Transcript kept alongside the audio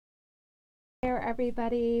There,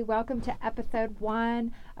 everybody. Welcome to episode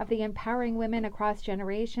 1 of the Empowering Women Across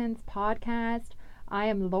Generations podcast. I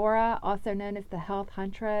am Laura, also known as the Health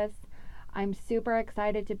Huntress. I'm super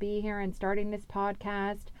excited to be here and starting this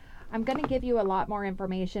podcast. I'm going to give you a lot more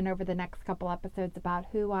information over the next couple episodes about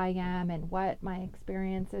who I am and what my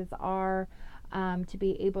experiences are to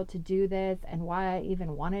be able to do this and why I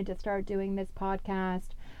even wanted to start doing this podcast.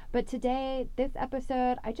 But today, this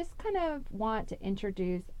episode, I just kind of want to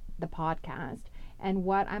introduce the podcast and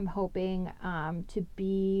what I'm hoping to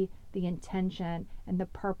be the intention and the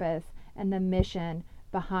purpose and the mission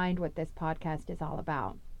behind what this podcast is all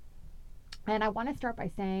about. And I want to start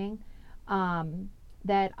by saying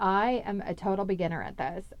that I am a total beginner at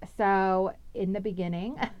this. So in the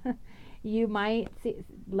beginning, you might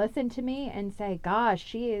listen to me and say, gosh,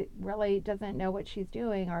 she really doesn't know what she's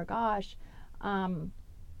doing, or gosh,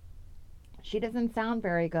 she doesn't sound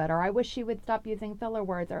very good, or I wish she would stop using filler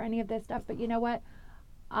words, or any of this stuff. But you know what?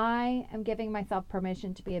 I am giving myself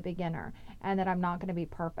permission to be a beginner and that I'm not going to be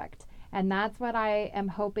perfect. And that's what I am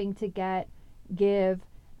hoping to give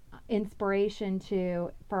inspiration to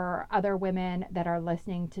for other women that are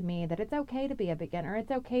listening to me, that it's okay to be a beginner. It's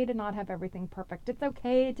okay to not have everything perfect. It's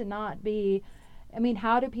okay to not be,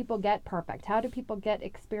 how do people get perfect? How do people get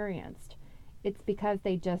experienced? It's because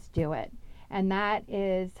they just do it. And that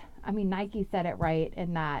is, Nike said it right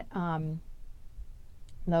in that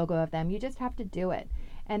logo of them. You just have to do it.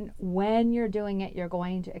 And when you're doing it, you're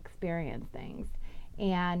going to experience things.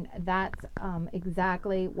 And that's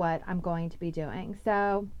exactly what I'm going to be doing.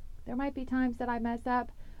 So there might be times that I mess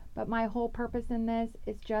up, but my whole purpose in this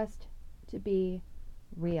is just to be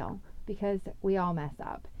real, because we all mess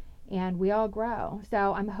up and we all grow.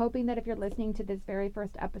 So I'm hoping that if you're listening to this very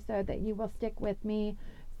first episode, that you will stick with me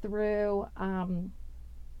through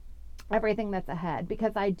everything that's ahead,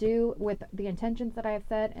 because I do, with the intentions that I have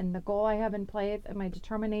set and the goal I have in place and my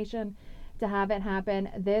determination to have it happen,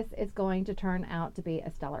 this is going to turn out to be a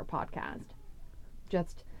stellar podcast.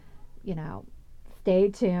 Just, stay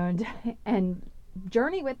tuned and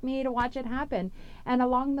journey with me to watch it happen. And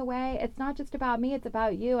along the way, it's not just about me, it's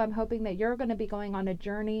about you. I'm hoping that you're going to be going on a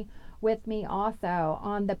journey with me also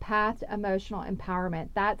on the path to emotional empowerment.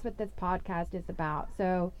 That's what this podcast is about.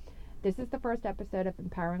 So this is the first episode of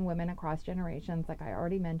Empowering Women Across Generations, like I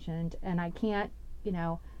already mentioned. And I can't,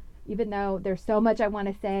 even though there's so much I want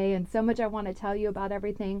to say and so much I want to tell you about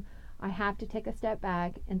everything, I have to take a step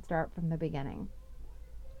back and start from the beginning.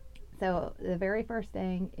 So the very first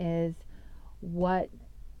thing is, what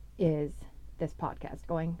is this podcast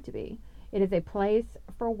going to be? It is a place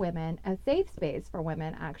for women, a safe space for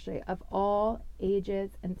women, actually, of all ages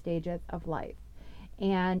and stages of life.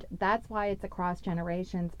 And that's why it's across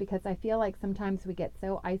generations, because I feel like sometimes we get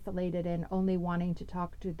so isolated in only wanting to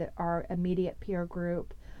talk to our immediate peer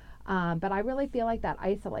group. But I really feel like that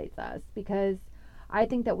isolates us, because I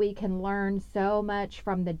think that we can learn so much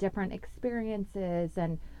from the different experiences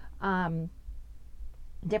and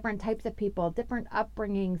different types of people, different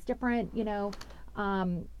upbringings, different,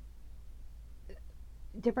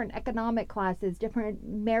 different economic classes, different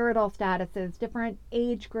marital statuses, different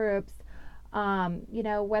age groups.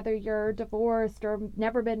 Whether you're divorced or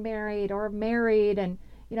never been married, or married and,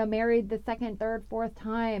 married the second, third, fourth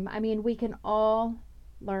time. We can all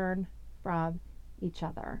learn from each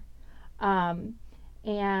other.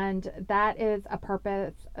 And that is a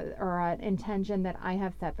purpose or an intention that I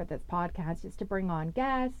have set for this podcast, is to bring on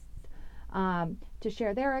guests, to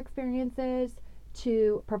share their experiences,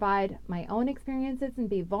 to provide my own experiences and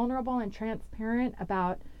be vulnerable and transparent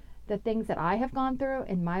about the things that I have gone through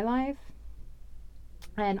in my life,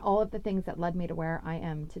 and all of the things that led me to where I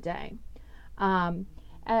am today.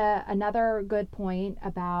 Another good point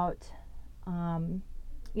about,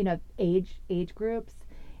 age groups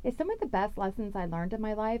is some of the best lessons I learned in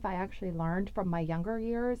my life, I actually learned from my younger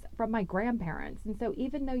years, from my grandparents. And so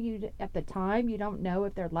even though at the time, you don't know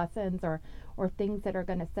if they're lessons or things that are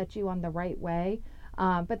going to set you on the right way,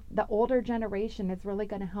 but the older generation is really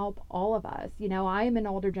going to help all of us. I am an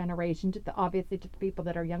older generation, obviously to the people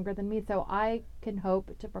that are younger than me. So I can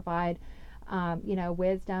hope to provide,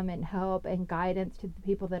 wisdom and hope and guidance to the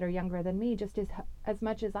people that are younger than me, just as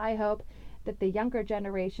much as I hope that the younger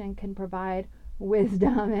generation can provide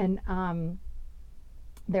wisdom and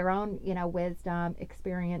their own, wisdom,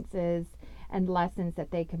 experiences, and lessons that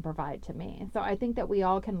they can provide to me. So I think that we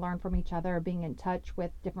all can learn from each other. Being in touch with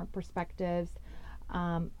different perspectives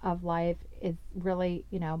of life is really,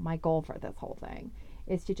 my goal for this whole thing,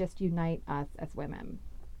 is to just unite us as women.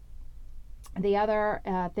 The other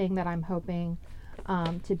thing that I'm hoping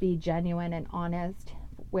to be genuine and honest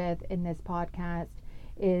with in this podcast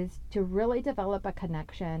is to really develop a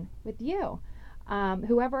connection with you.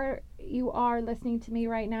 Whoever you are listening to me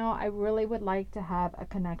right now, I really would like to have a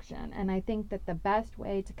connection. And I think that the best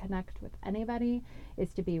way to connect with anybody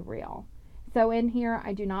is to be real. So in here,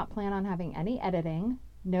 I do not plan on having any editing.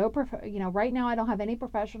 Right now I don't have any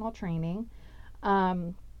professional training.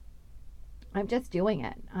 I'm just doing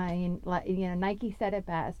it. Nike said it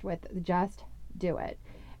best with just do it.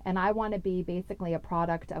 And I want to be basically a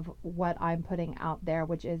product of what I'm putting out there,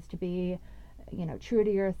 which is to be, true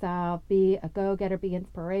to yourself, be a go-getter, be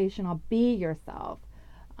inspirational, be yourself,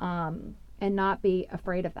 and not be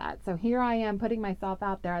afraid of that. So here I am putting myself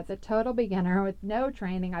out there as a total beginner with no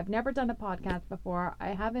training. I've never done a podcast before. I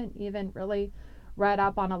haven't even really read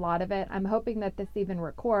up on a lot of it. I'm hoping that this even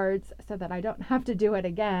records so that I don't have to do it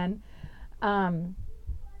again.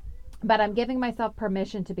 But I'm giving myself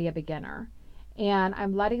permission to be a beginner. And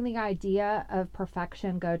I'm letting the idea of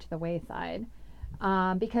perfection go to the wayside,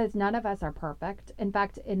 because none of us are perfect. In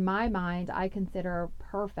fact, in my mind, I consider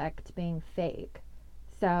perfect being fake.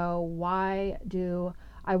 So why do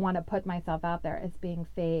I want to put myself out there as being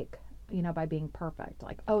fake, by being perfect?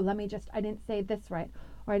 Like, oh, I didn't say this right,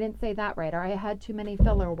 or I didn't say that right, or I had too many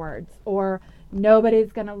filler words, or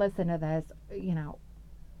nobody's going to listen to this.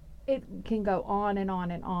 It can go on and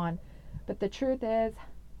on and on. But the truth is,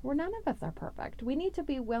 none of us are perfect. We need to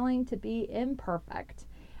be willing to be imperfect.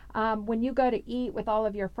 When you go to eat with all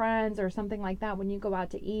of your friends or something like that, when you go out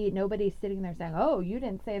to eat, nobody's sitting there saying, oh, you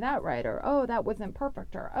didn't say that right, or oh, that wasn't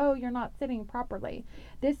perfect, or oh, you're not sitting properly.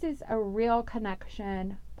 This is a real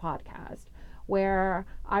connection podcast where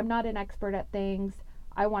I'm not an expert at things.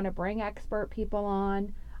 I want to bring expert people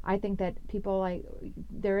on. I think that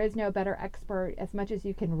there is no better expert as much as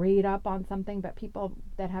you can read up on something, but people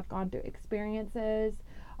that have gone through experiences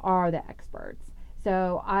are the experts.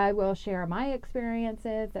 So I will share my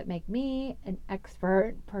experiences that make me an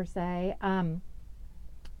expert per se, and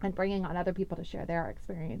bringing on other people to share their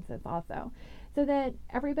experiences also, so that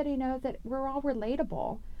everybody knows that we're all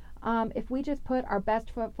relatable. If we just put our best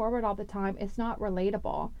foot forward all the time, it's not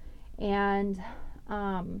relatable. And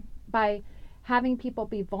by having people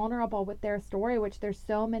be vulnerable with their story, which there's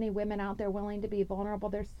so many women out there willing to be vulnerable.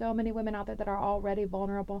 There's so many women out there that are already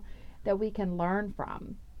vulnerable that we can learn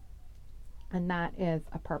from. And that is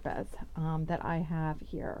a purpose that I have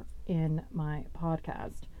here in my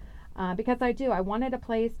podcast. Because I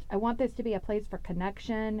want this to be a place for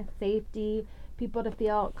connection, safety, people to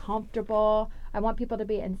feel comfortable. I want people to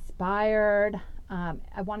be inspired.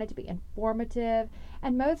 I want it to be informative.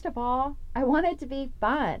 And most of all, I want it to be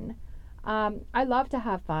fun. I love to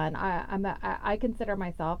have fun. I consider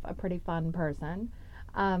myself a pretty fun person.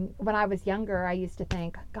 When I was younger, I used to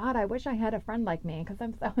think, God, I wish I had a friend like me because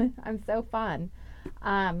I'm so fun.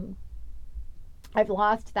 I've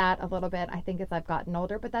lost that a little bit, I think, as I've gotten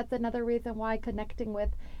older, but that's another reason why connecting with,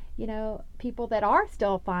 people that are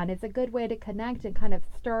still fun is a good way to connect and kind of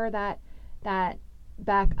stir that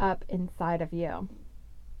back up inside of you.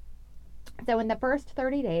 So in the first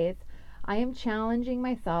 30 days, I am challenging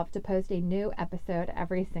myself to post a new episode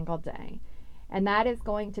every single day. And that is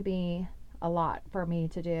going to be a lot for me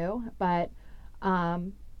to do, but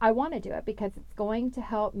I want to do it because it's going to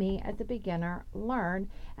help me as a beginner learn,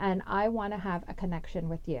 and I want to have a connection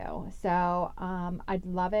with you. So I'd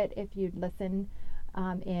love it if you'd listen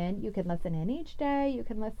in. You can listen in each day. You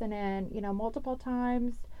can listen in, multiple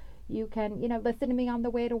times. You can, listen to me on the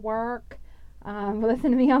way to work,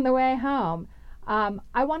 listen to me on the way home.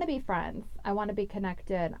 I want to be friends. I want to be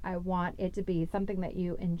connected. I want it to be something that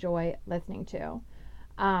you enjoy listening to.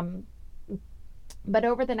 But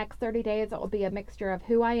over the next 30 days, it will be a mixture of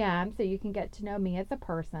who I am, so you can get to know me as a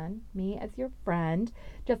person, me as your friend,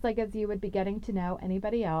 just like as you would be getting to know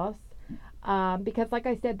anybody else. Because like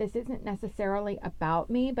I said, this isn't necessarily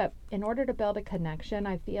about me, but in order to build a connection,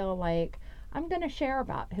 I feel like I'm going to share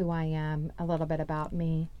about who I am, a little bit about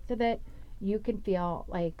me, so that you can feel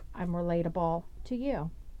like I'm relatable to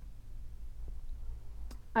you.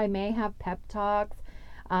 I may have pep talks,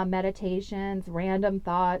 meditations, random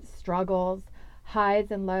thoughts, struggles,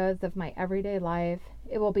 highs and lows of my everyday life.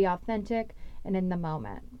 It will be authentic and in the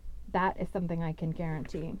moment. That is something I can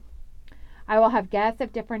guarantee. I will have guests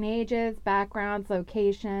of different ages, backgrounds,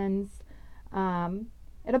 locations.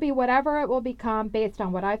 It'll be whatever it will become based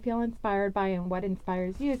on what I feel inspired by and what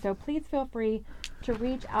inspires you. So please feel free to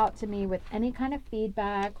reach out to me with any kind of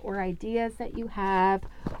feedback or ideas that you have,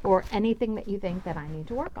 or anything that you think that I need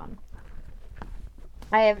to work on.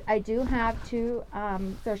 I do have 2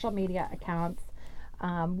 social media accounts.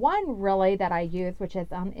 One really that I use, which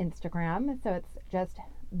is on Instagram. So it's just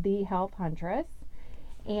The Health Huntress.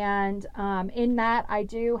 And in that, I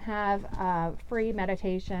do have a free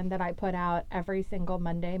meditation that I put out every single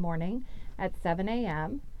Monday morning at 7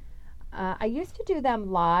 a.m. I used to do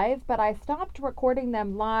them live, but I stopped recording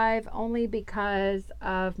them live only because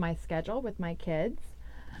of my schedule with my kids.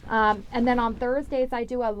 And then on Thursdays, I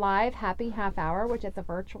do a live happy half hour, which is a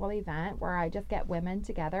virtual event where I just get women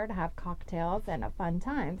together to have cocktails and a fun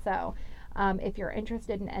time. So if you're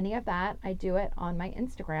interested in any of that, I do it on my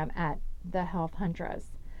Instagram at The Health Huntress.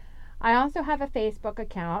 I also have a Facebook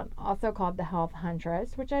account, also called The Health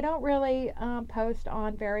Huntress, which I don't really post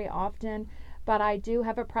on very often, but I do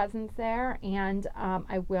have a presence there, and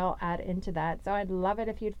I will add into that. So I'd love it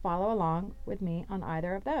if you'd follow along with me on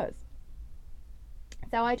either of those.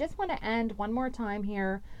 So I just want to end one more time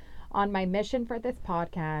here on my mission for this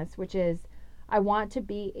podcast, which is I want to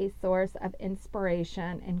be a source of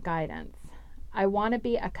inspiration and guidance. I want to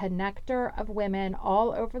be a connector of women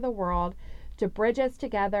all over the world to bridge us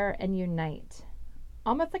together and unite,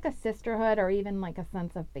 almost like a sisterhood or even like a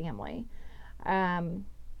sense of family,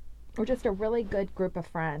 or just a really good group of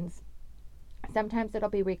friends. Sometimes it'll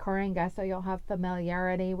be recurring guests, so you'll have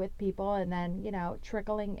familiarity with people, and then,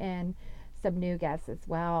 trickling in some new guests as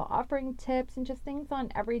well, offering tips and just things on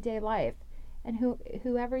everyday life. And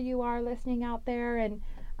whoever you are listening out there in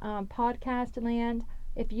podcast land,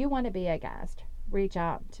 if you want to be a guest, reach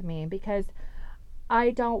out to me, because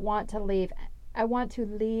I want to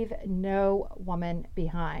leave no woman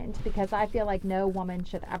behind, because I feel like no woman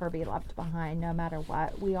should ever be left behind, no matter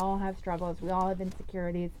what. We all have struggles. We all have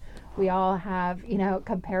insecurities. We all have,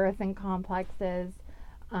 comparison complexes.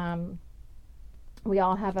 We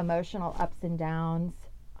all have emotional ups and downs.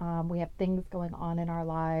 We have things going on in our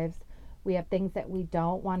lives. We have things that we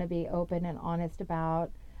don't want to be open and honest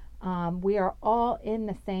about. We are all in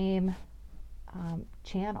the same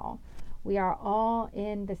channel. We are all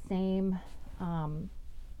in the same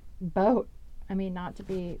boat. I mean, not to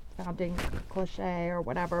be sounding cliche or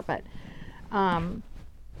whatever, but I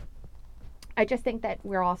just think that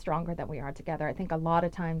we're all stronger than we are together. I think a lot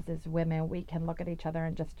of times as women, we can look at each other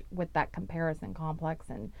and just with that comparison complex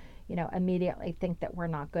and, immediately think that we're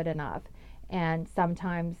not good enough. And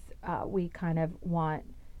sometimes we kind of want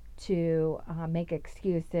to make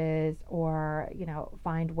excuses or,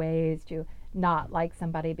 find ways to not like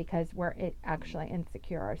somebody because we're actually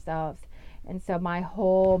insecure ourselves. And so my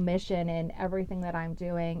whole mission in everything that I'm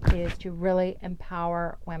doing is to really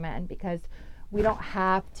empower women, because we don't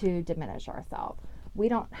have to diminish ourselves. We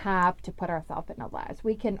don't have to put ourselves in a less.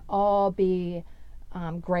 We can all be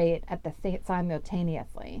great at the same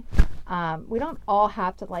simultaneously. We don't all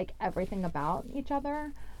have to like everything about each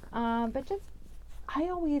other, but just I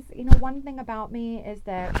always, one thing about me is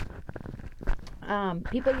that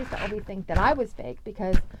people used to always think that I was fake,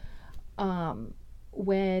 because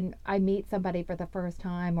when I meet somebody for the first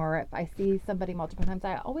time, or if I see somebody multiple times,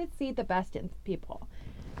 I always see the best in people.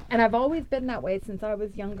 And I've always been that way since I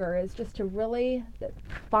was younger, is just to really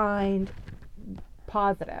find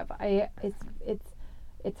positive.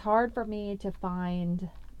 It's hard for me to find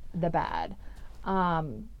the bad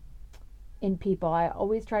in people. I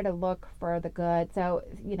always try to look for the good. So,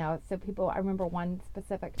 I remember one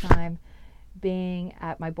specific time being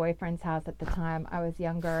at my boyfriend's house at the time. I was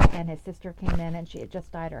younger, and his sister came in, and she had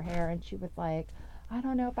just dyed her hair, and she was like, I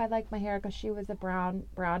don't know if I like my hair, because she was a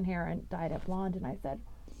brown hair and dyed it blonde. And I said,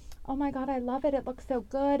 oh my God, I love it. It looks so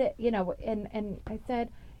good. And I said,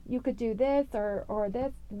 you could do this or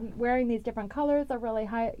this, wearing these different colors are really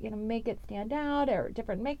high, make it stand out, or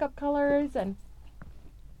different makeup colors. And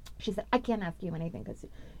she said, I can't ask you anything because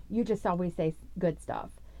you just always say good stuff.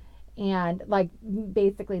 And like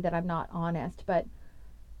basically that I'm not honest, but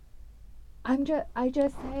I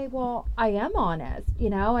just say, well, I am honest,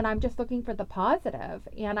 and I'm just looking for the positive.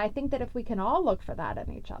 And I think that if we can all look for that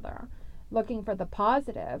in each other, looking for the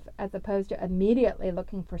positive as opposed to immediately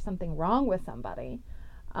looking for something wrong with somebody,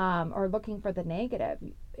 or looking for the negative,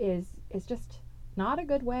 is just not a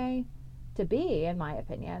good way to be, in my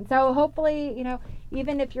opinion. So hopefully,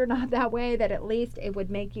 even if you're not that way, that at least it would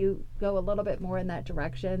make you go a little bit more in that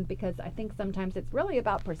direction, because I think sometimes it's really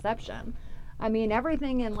about perception. I mean,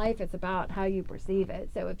 everything in life is about how you perceive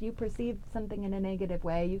it. So if you perceive something in a negative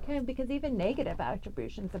way, you can, because even negative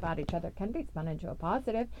attributions about each other can be spun into a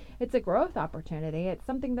positive. It's a growth opportunity. It's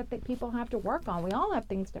something that people have to work on. We all have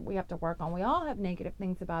things that we have to work on. We all have negative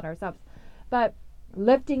things about ourselves. But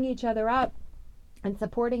lifting each other up and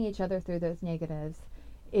supporting each other through those negatives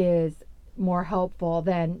is more helpful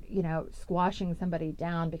than, squashing somebody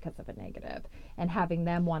down because of a negative and having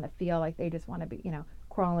them want to feel like they just want to be,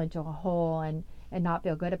 crawl into a hole and not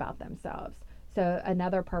feel good about themselves. So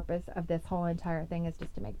another purpose of this whole entire thing is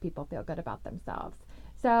just to make people feel good about themselves.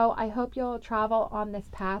 So I hope you'll travel on this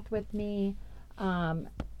path with me,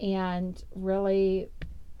 and really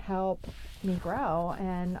help me grow,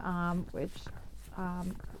 and which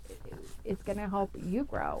is going to help you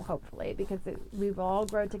grow, hopefully, because we will all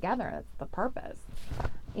grow together. That's the purpose.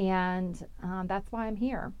 And that's why I'm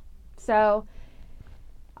here. So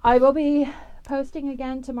I will be posting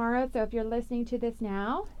again tomorrow. So if you're listening to this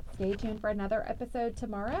now, stay tuned for another episode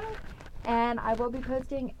tomorrow. And I will be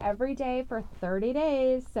posting every day for 30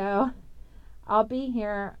 days. So I'll be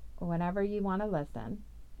here whenever you want to listen.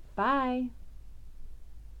 Bye.